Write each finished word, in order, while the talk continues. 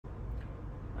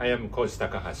I am Koji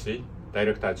Takahashi,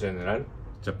 Director General,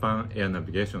 Japan Air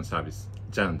Navigation Service,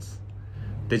 JANS.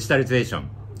 Digitalization.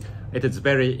 It is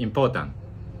very important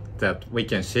that we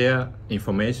can share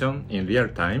information in real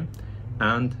time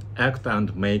and act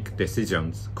and make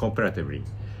decisions cooperatively.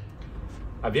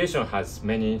 Aviation has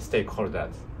many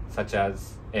stakeholders, such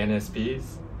as NSPs,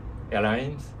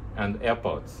 airlines, and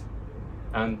airports.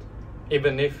 And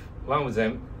even if one of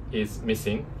them is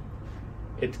missing,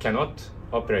 it cannot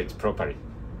operate properly.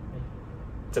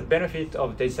 The benefit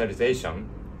of digitalization,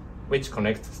 which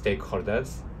connects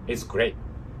stakeholders, is great.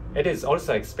 It is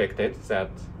also expected that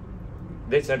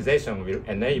digitalization will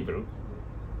enable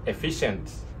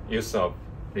efficient use of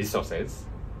resources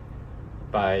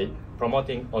by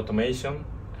promoting automation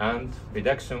and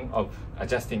reduction of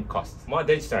adjusting costs. More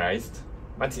digitalized,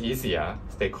 much easier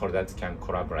stakeholders can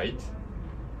collaborate,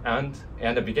 and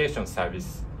air navigation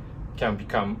service can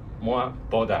become more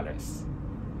borderless.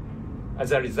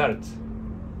 As a result,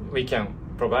 we can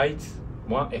provide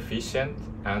more efficient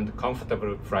and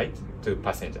comfortable flight to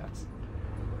passengers.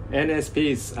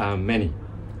 NSPs are many,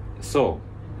 so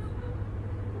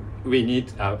we need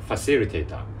a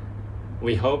facilitator.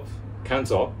 We hope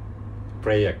CANSO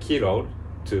play a key role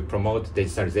to promote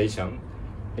digitalization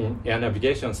in air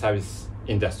navigation service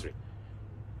industry.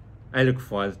 I look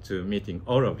forward to meeting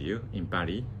all of you in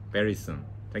Paris very soon.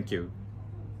 Thank you.